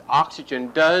happen that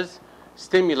oxygen does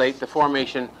stimulate the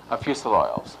formation of fusel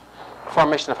oils,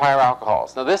 formation of higher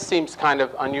alcohols. Now this seems kind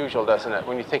of unusual, doesn't it,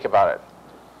 when you think about it?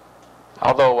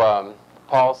 Although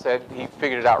Paul said he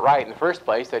figured it out right in the first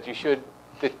place, that you should,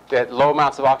 that low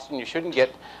amounts of oxygen you shouldn't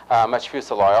get much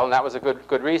fusel oil, and that was a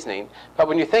good reasoning. But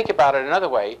when you think about it another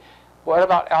way, what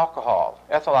about alcohol,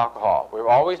 ethyl alcohol? We've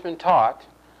always been taught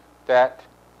that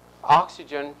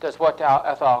oxygen does what to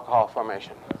ethyl alcohol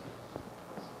formation?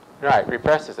 Right,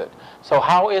 represses it. So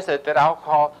how is it that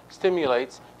alcohol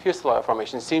stimulates fusel oil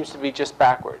formation? It seems to be just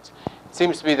backwards. It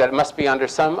seems to be that it must be under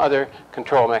some other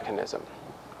control mechanism.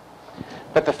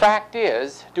 But the fact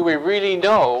is, do we really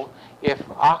know if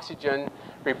oxygen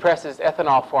represses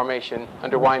ethanol formation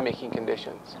under winemaking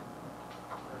conditions?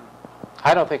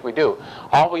 I don't think we do.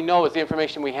 All we know is the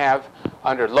information we have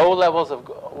under low levels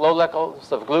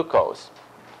of glucose.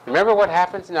 Remember what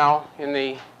happens now in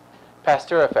the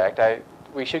Pasteur effect.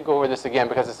 We should go over this again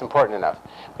because it's important enough.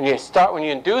 When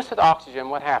you induce with oxygen,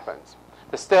 what happens?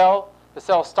 The cell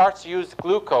starts to use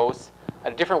glucose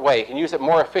a different way. It can use it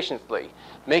more efficiently,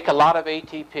 make a lot of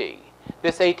ATP.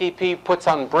 This ATP puts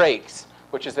on brakes,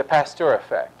 which is the Pasteur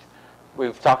effect.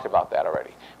 We've talked about that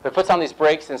already. But it puts on these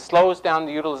brakes and slows down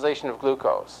the utilization of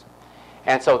glucose.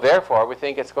 And so therefore, we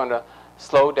think it's going to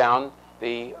slow down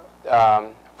the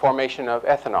formation of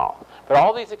ethanol. But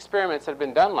all these experiments that have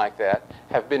been done like that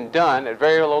have been done at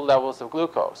very low levels of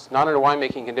glucose, not under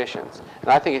winemaking conditions. And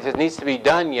I think it needs to be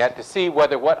done yet to see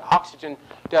whether what oxygen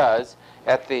does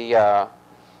at the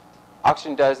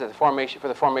formation for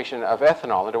the formation of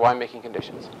ethanol under winemaking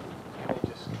conditions. Can they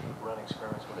just run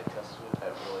experiments where they test it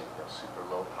at really super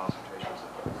low concentrations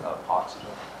of oxygen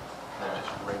and then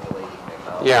just regulating the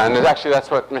amount? Yeah, and actually that's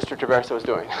what Mr. Traverso was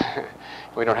doing.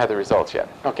 We don't have the results yet.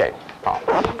 Okay, Paul.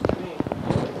 It seems to me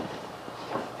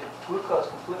if glucose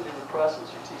completely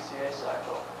represses your TCA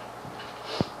cycle,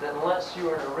 then unless you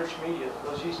were in a rich medium,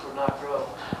 those yeast would not grow.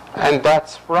 And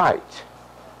that's right.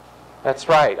 That's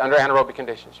right, under anaerobic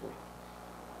conditions, you mean.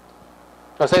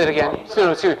 No, say that again.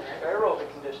 Aerobic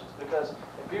conditions, because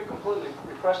if you completely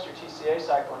repressed your TCA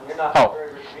cycle and you're not in a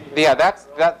very rich medium. Yeah, that's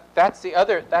the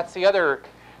other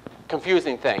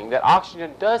confusing thing, that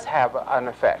oxygen does have an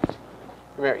effect.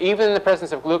 Remember, even in the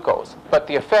presence of glucose, but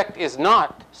the effect is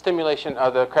not stimulation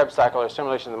of the Krebs cycle or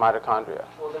stimulation of the mitochondria.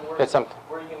 Well, then where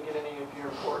are you going to get any of your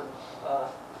important,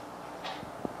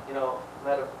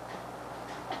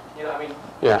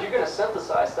 Yeah. if you're going to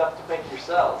synthesize stuff to make your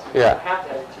cells, you're going to have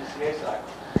to have your TCA cycle.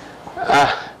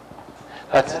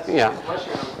 Unless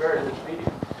you're in a very rich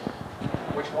medium,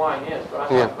 which wine is. But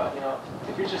I'm talking about,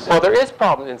 if you're just... Well, there is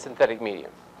problems in synthetic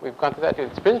medium. We've gone through that too.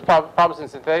 There's been problems in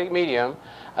synthetic medium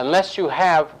unless you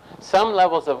have some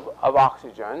levels of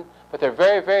oxygen, but they're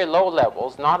very, very low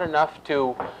levels, not enough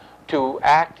to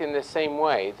act in the same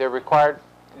way. They're required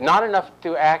not enough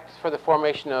to act for the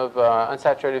formation of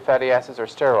unsaturated fatty acids or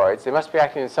steroids. They must be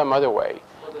acting in some other way.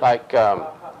 Well, like,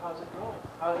 how's it growing?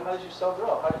 How does your cell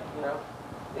grow?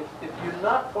 If you're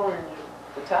not forming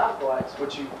metabolites,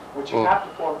 which you have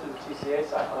to form through the TCA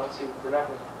cycle, I don't see we're not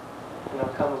going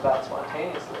to come about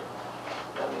spontaneously.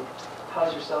 I mean,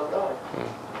 how's your cell growing?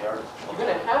 You're going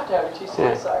to have your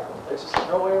TCA cycle. There's just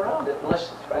no way around it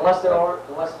unless all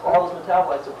those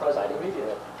metabolites are present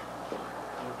immediately.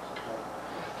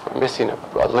 we're missing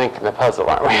a link in the puzzle,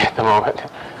 aren't we, at the moment?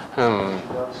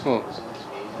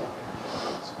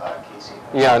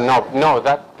 Yeah, no,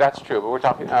 that's true. But we're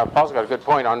talking. Paul's got a good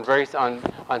point on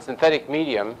on synthetic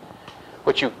medium,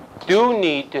 which you do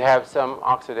need to have some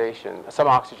oxidation, some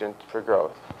oxygen for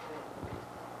growth.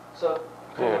 So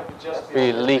Yeah. it just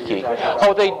Be leaky. Well,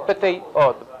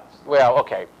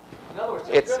 okay. In other words,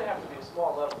 it's going to have to be a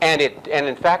small level. And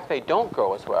in fact, they don't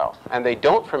grow as well, and they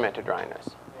don't ferment to dryness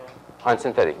on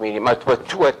synthetic medium with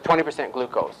 20%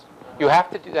 glucose. You have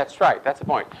to do. That's right. That's the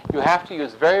point. You have to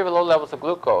use very low levels of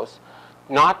glucose,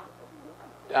 not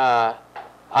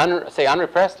say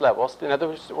unrepressed levels. In other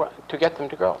words, to get them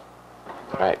to grow.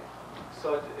 Right.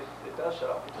 So it does shut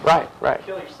off. Right.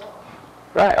 Kill yourself.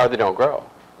 Right. Or they don't grow.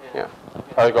 Yeah.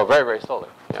 Or they grow very, very slowly.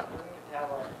 Yeah.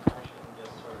 Metabolite function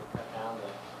just sort of cut down the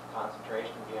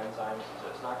concentration of the enzymes, so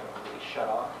it's not going to really shut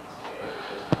off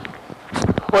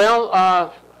TCA. Well,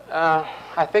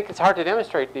 I think it's hard to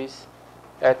demonstrate these.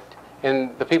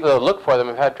 And the people that look for them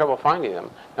have had trouble finding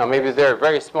them. Now, maybe they're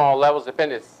very small levels.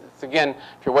 It's again,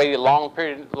 if you're waiting a long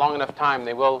enough time,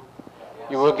 you will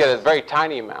get a very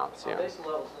tiny amounts. Yeah. Basal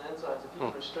levels and enzymes, if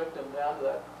you restrict them down to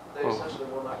that, they essentially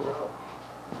will not grow.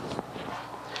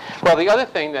 Well, the other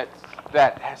thing that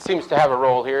seems to have a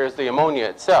role here is the ammonia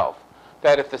itself.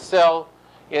 That if the cell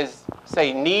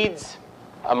needs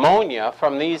ammonia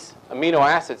from these amino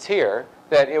acids here,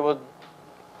 that it will,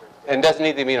 and doesn't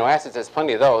need the amino acids, there's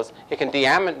plenty of those, it can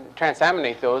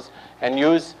transaminate those and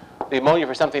use the ammonia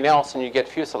for something else, and you get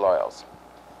fusel oils.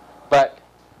 But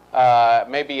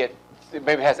maybe it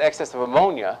has excess of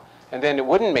ammonia, and then it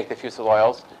wouldn't make the fusel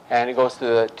oils, and it goes to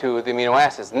the amino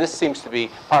acids. And this seems to be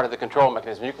part of the control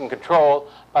mechanism. You can control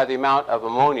by the amount of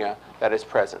ammonia that is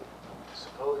present.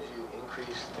 Suppose you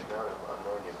increase the amount of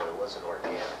ammonia, but it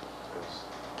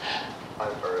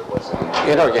Or it wasn't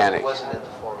Inorganic. It wasn't in the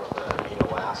form of an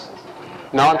amino acid.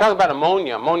 No, I'm talking about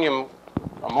ammonia.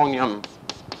 Ammonium.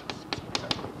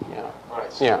 Yeah.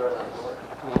 Right. So Yeah.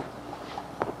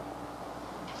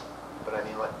 But I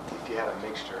mean, like, if you had a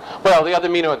mixture. Well,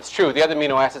 it's true. The other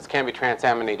amino acids can be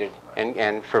transaminated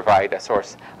and provide a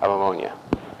source of ammonia.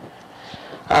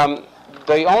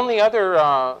 The only other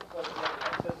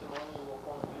Excess ammonia will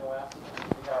form amino acids.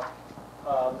 If you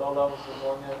have low levels of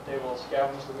ammonia, they will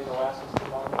scavenge the amino acids to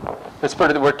ammonia. That's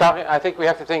part of the, we're talking. I think we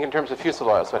have to think in terms of fusel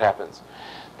oils. What happens?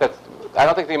 That I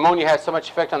don't think the ammonia has so much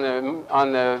effect on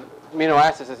the amino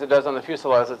acids as it does on the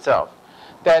fusel oils itself.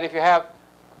 That if you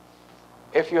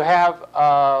have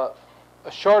a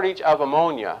shortage of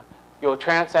ammonia, you'll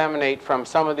transaminate from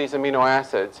some of these amino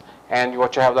acids, and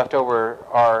what you have left over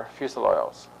are fusel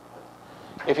oils.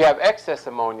 If you have excess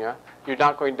ammonia, you're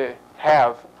not going to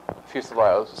have fusel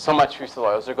oils. So much fusel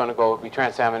oils are going to be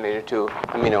transaminated to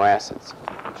amino acids. Which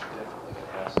are definitely going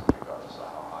to have some regardless of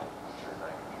how high you turn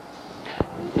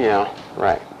nitrogen. Yeah,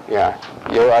 right. Yeah,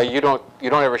 you don't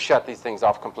ever shut these things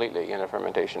off completely in a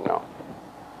fermentation, no.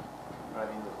 But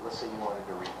I mean, let's say you wanted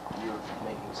to you're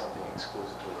making something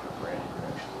exclusively for brand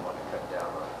production. You want to cut down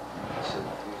on a certain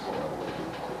fusel oil. Would it be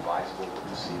advisable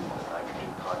to see the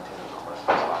nitrogen content of the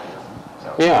clusters higher?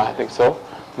 Yeah, I think so.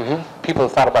 People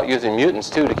have thought about using mutants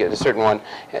too to get a certain one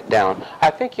down. I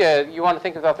think you want to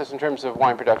think about this in terms of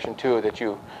wine production too. That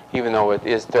even though it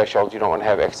is threshold, you don't want to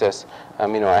have excess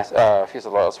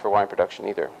fusel oils for wine production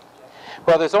either.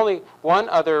 Well, there's only one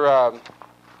other.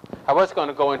 I was going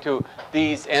to go into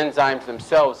these enzymes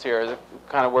themselves here, the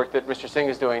kind of work that Mr. Singh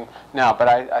is doing now, but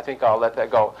I think I'll let that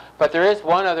go. But there is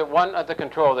one other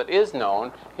control that is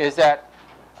known, is that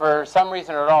for some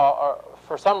reason or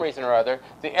other,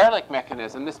 the Ehrlich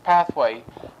mechanism, this pathway,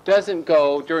 doesn't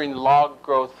go during the log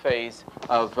growth phase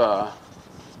of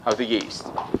the yeast.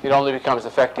 It only becomes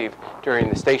effective during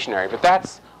the stationary. But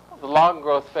the log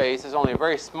growth phase is only a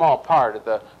very small part of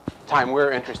the time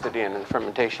we're interested in the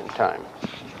fermentation time.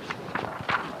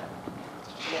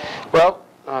 Well,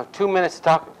 2 minutes to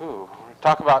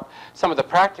talk about some of the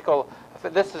practical.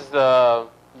 This is the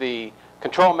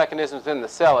control mechanisms in the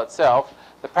cell itself.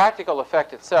 The practical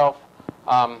effect itself,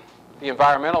 the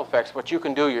environmental effects, what you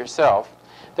can do yourself.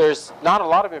 There's not a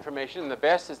lot of information. The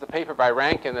best is the paper by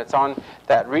Rankin that's on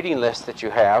that reading list that you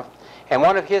have. And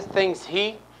one of his things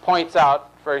he points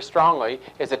out very strongly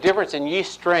is the difference in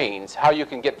yeast strains, how you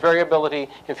can get variability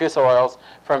in fusel oils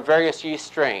from various yeast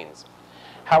strains.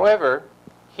 However,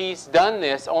 he's done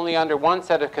this only under one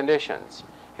set of conditions.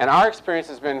 And our experience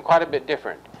has been quite a bit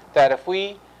different. That if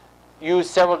we use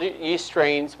several yeast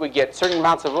strains, we get certain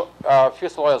amounts of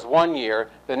fusel oils one year.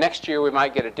 The next year we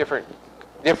might get a different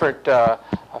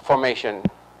formation,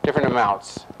 different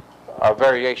amounts,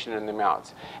 variation in the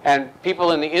amounts. And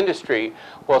people in the industry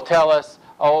will tell us,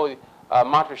 oh,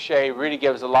 Montrachet really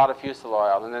gives a lot of fusel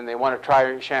oil, and then they want to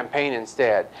try champagne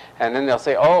instead. And then they'll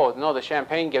say, oh, no, the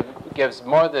champagne gives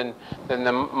more than the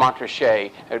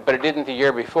Montrachet, but it didn't the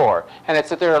year before. And it's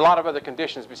that there are a lot of other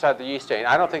conditions besides the yeast strain.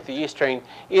 I don't think the yeast strain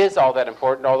is all that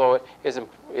important, although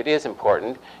it is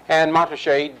important. And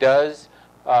Montrachet does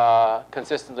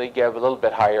consistently give a little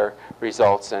bit higher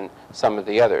results than some of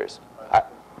the others.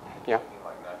 Yeah.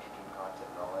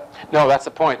 No, that's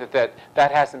the point, that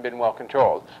hasn't been well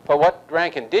controlled. But what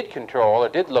Rankin did control, or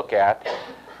did look at,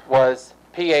 was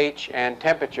pH and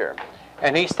temperature.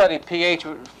 And he studied pH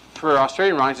for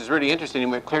Australian wines. Is really interesting. He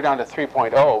went clear down to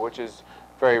 3.0, which is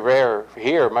very rare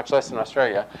here, much less in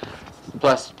Australia,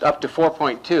 plus up to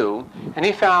 4.2. And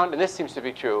he found, and this seems to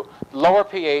be true, lower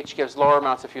pH gives lower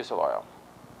amounts of fusel oil.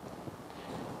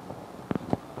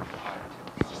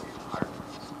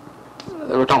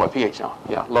 We're talking about pH now.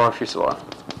 Yeah, lower fusel oil.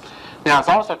 Now, it's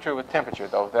also true with temperature,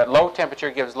 though, that low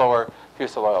temperature gives lower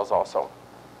fusel oils also.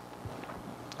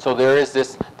 So there is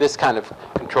this kind of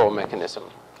control mechanism.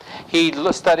 He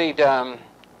studied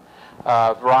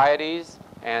varieties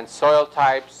and soil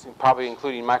types, probably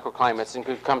including microclimates, and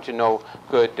could come to no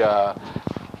good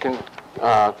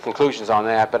conclusions on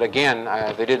that. But again,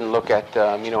 they didn't look at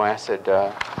amino acid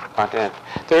content.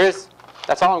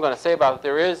 That's all I'm going to say about it.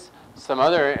 There is some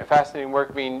other fascinating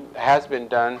work has been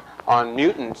done on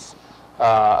mutants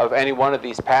of any one of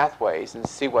these pathways and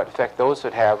see what effect those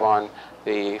would have on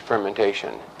the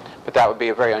fermentation. But that would be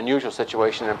a very unusual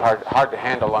situation and hard to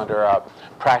handle under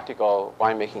practical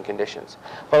winemaking conditions.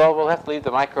 But we'll have to leave the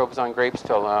microbes on grapes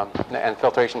and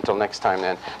filtration till next time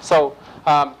then. So,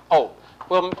 I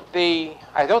don't think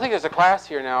there's a class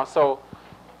here now, so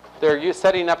they're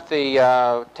setting up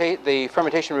the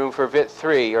fermentation room for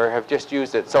VIT3, or have just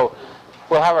used it. So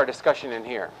we'll have our discussion in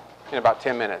here in about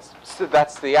 10 minutes. So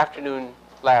that's the afternoon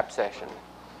lab session.